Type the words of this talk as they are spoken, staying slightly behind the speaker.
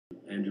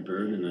Andrew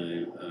Bird, and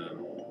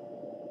I'm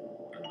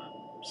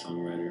a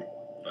songwriter,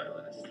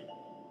 violinist.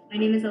 My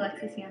name is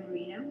Alexis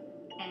Yammarino,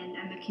 and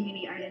I'm a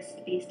community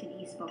artist based in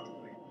East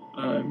Baltimore.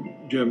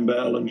 I'm Jim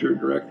Ballinger,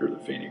 director of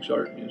the Phoenix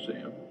Art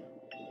Museum.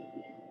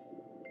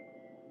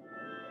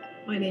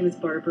 My name is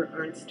Barbara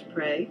Ernst.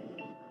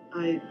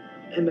 I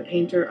am a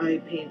painter. I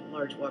paint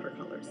large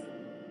watercolors.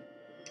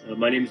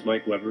 My name is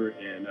Mike Weber,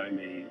 and I'm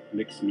a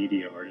mixed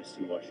media artist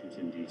in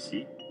Washington,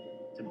 D.C.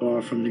 To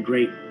borrow from the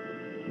great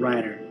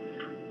writer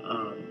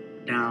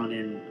down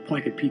in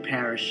Pointe-Coupee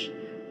Parish,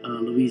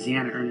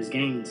 Louisiana, Ernst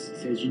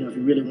says, if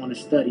you really want to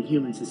study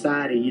human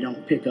society, you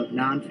don't pick up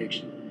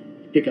nonfiction,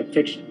 you pick up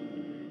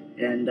fiction.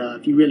 And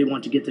if you really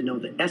want to get to know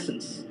the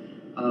essence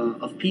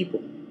of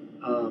people,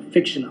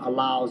 fiction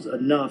allows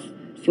enough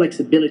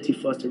flexibility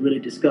for us to really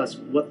discuss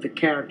what the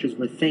characters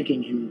were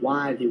thinking and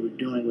why they were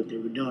doing what they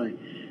were doing.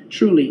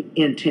 Truly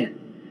intent.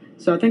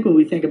 So I think when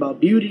we think about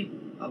beauty,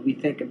 we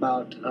think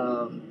about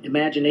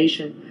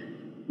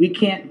imagination, we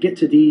can't get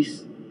to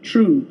these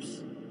truths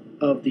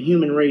of the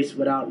human race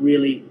without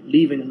really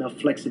leaving enough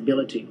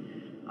flexibility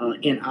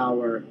in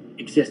our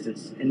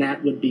existence. And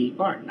that would be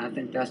art. And I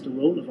think that's the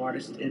role of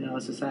artists in our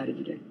society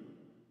today.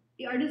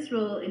 The artist's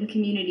role in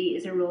community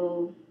is a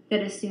role that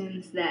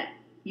assumes that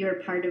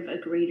you're part of a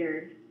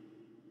greater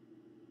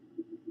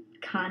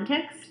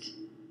context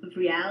of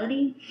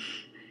reality,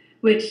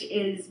 which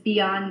is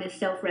beyond the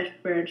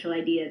self-referential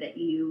idea that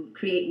you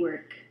create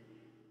work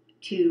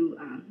to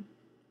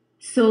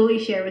solely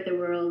share with the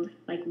world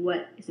like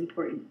what is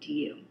important to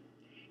you.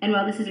 And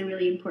while this is a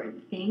really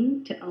important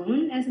thing to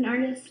own as an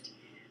artist,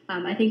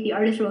 I think the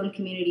artist's role in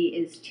community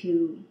is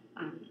to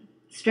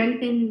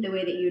strengthen the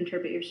way that you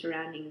interpret your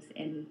surroundings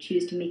and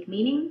choose to make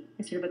meaning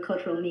as sort of a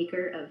cultural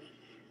maker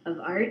of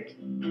art.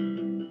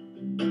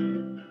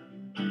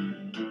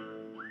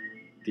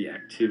 The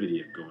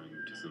activity of going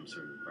to some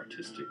sort of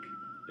artistic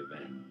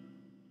event,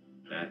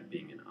 that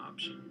being an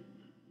option,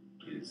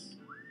 is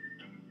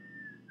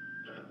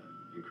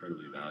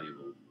incredibly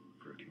valuable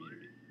for a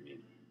community.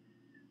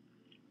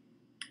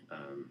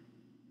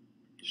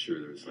 Sure,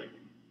 there's like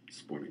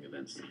sporting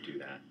events that do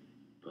that,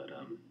 but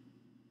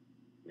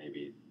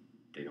maybe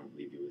they don't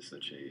leave you with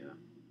such a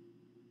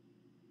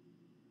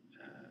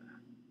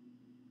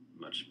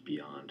much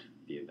beyond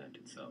the event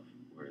itself.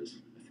 Whereas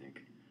I think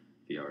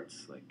the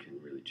arts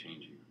can really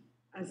change you.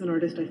 As an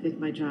artist, I think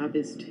my job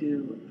is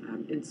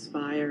to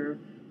inspire,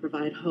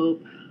 provide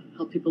hope,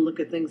 help people look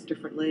at things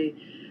differently,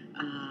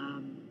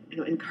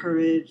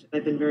 encourage.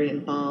 I've been very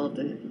involved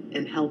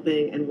in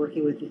helping and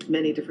working with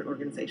many different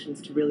organizations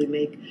to really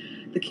make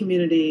the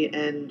community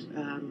and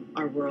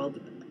our world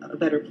a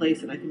better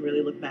place. And I can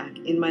really look back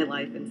in my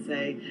life and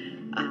say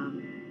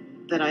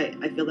that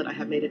I feel that I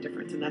have made a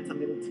difference. And that's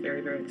something that's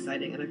very, very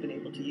exciting. And I've been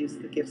able to use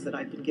the gifts that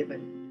I've been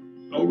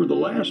given. Over the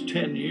last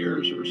 10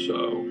 years or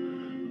so,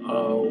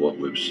 what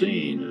we've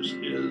seen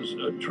is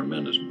a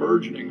tremendous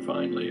burgeoning,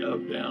 finally,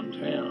 of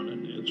downtown.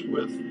 And it's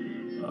with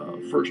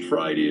First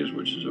Fridays,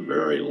 which is a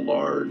very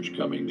large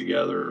coming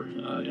together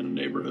in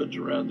neighborhoods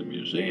around the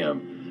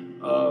museum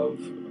of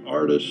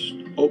artists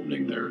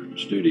opening their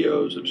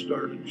studios, have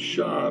started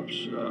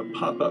shops,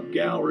 pop-up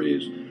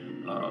galleries,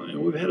 and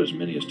we've had as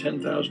many as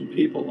 10,000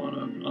 people on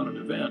an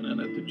event.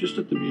 And just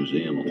at the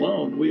museum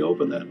alone, we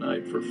open that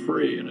night for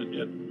free, and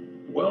it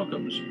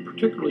welcomes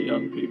particularly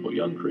young people,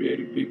 young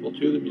creative people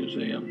to the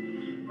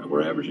museum.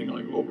 We're averaging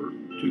over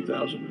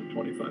 2,000 to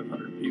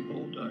 2,500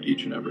 people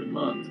each and every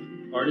month.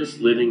 Artists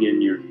living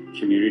in your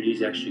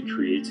communities actually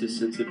creates a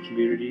sense of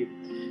community.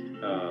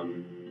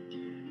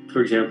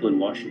 For example, in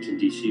Washington,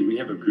 D.C., we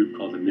have a group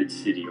called the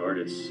Mid-City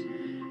Artists.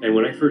 And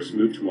when I first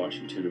moved to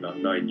Washington about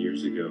 9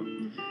 years ago,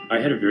 I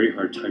had a very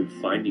hard time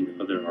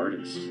finding other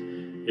artists.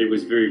 It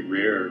was very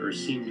rare, or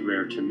seemed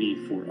rare to me,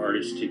 for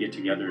artists to get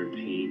together and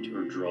paint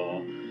or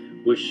draw,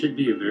 which should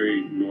be a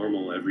very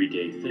normal,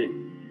 everyday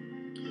thing.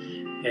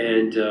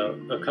 And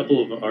a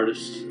couple of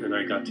artists and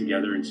I got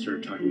together and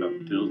started talking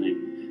about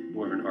building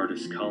more of an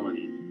artist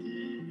colony.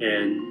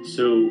 And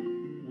so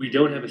we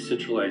don't have a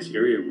centralized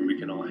area where we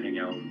can all hang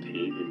out and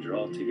paint and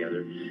draw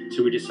together.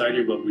 So we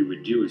decided what we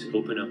would do is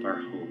open up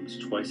our homes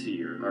twice a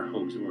year, our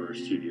homes or our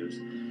studios,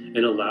 and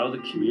allow the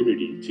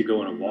community to go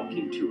on a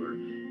walking tour,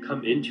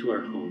 come into our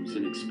homes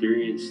and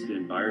experience the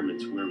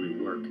environments where we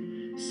work,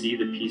 see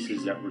the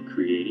pieces that we're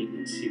creating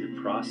and see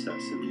the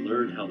process and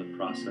learn how the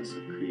process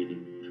of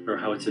creating or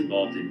how it's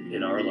involved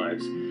in our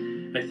lives.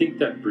 I think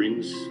that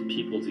brings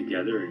people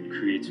together and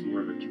creates more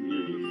of a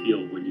community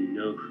feel when you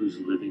know who's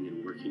living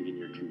and working in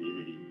your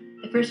community.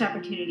 The first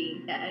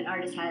opportunity that an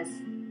artist has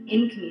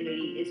in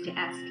community is to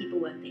ask people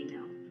what they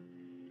know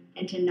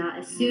and to not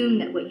assume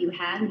that what you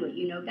have and what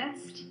you know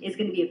best is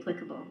going to be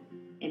applicable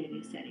in a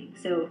new setting.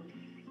 So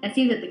that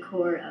seems at the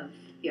core of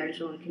the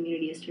artist role in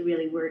community, is to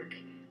really work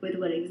with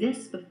what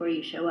exists before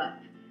you show up.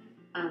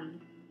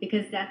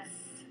 Because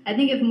I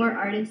think if more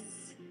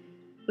artists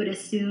would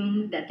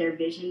assume that their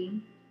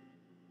vision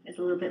is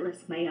a little bit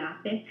less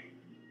myopic,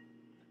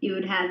 you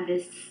would have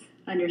this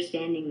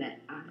understanding that,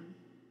 I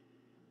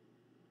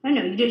don't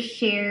know, you just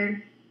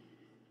share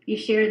you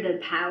share the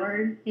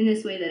power in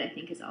this way that I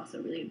think is also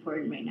really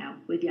important right now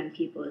with young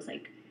people, is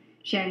like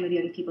sharing with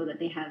young people that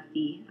they have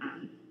the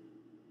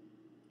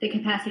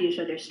capacity to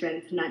show their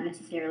strength, not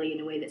necessarily in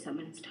a way that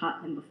someone has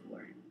taught them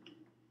before.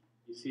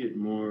 You see it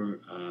more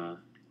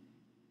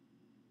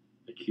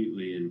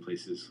acutely in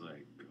places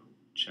like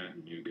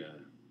Chattanooga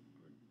or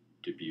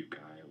Dubuque,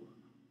 Iowa.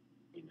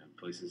 You know,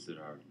 places that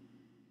are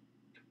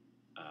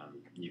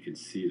you can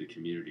see the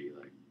community,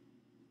 like,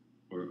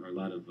 or a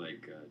lot of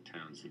like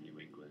towns in New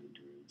England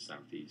or the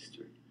Southeast,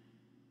 or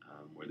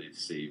where they've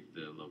saved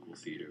the local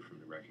theater from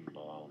the wrecking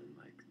ball, and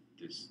like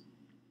there's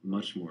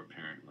much more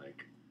apparent,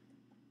 like,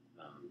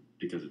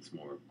 because it's a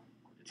more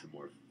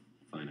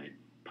finite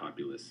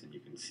populace, and you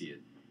can see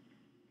it,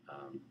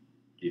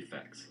 the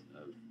effects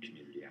of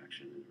community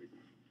action and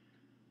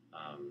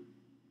everything.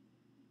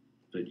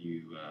 But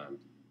you,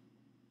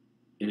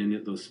 and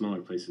in those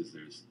smaller places,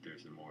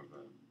 there's a more of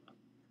a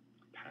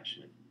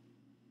passionate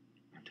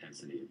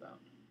intensity about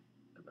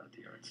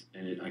the arts,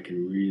 and I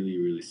can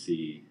really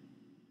see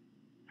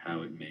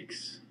how it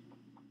makes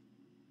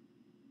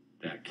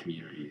that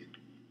community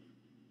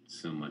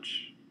so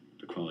much,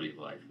 the quality of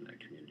life in that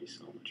community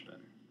so much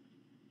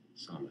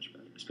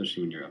better,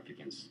 especially when you're up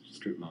against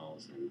strip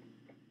malls and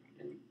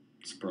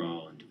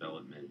sprawl and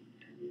development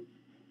and,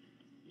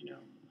 you know,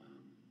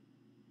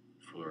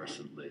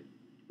 fluorescent lit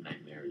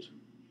nightmares,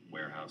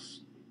 warehouse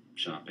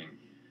shopping,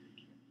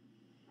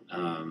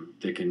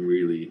 that can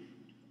really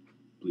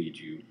bleed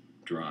you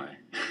dry.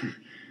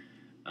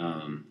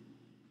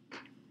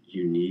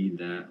 You need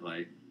that,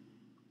 like,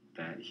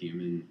 that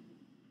human,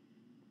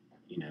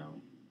 you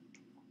know,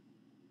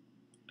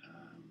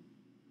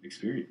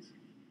 experience.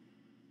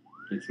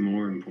 It's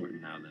more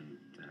important now than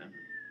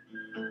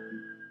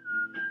ever.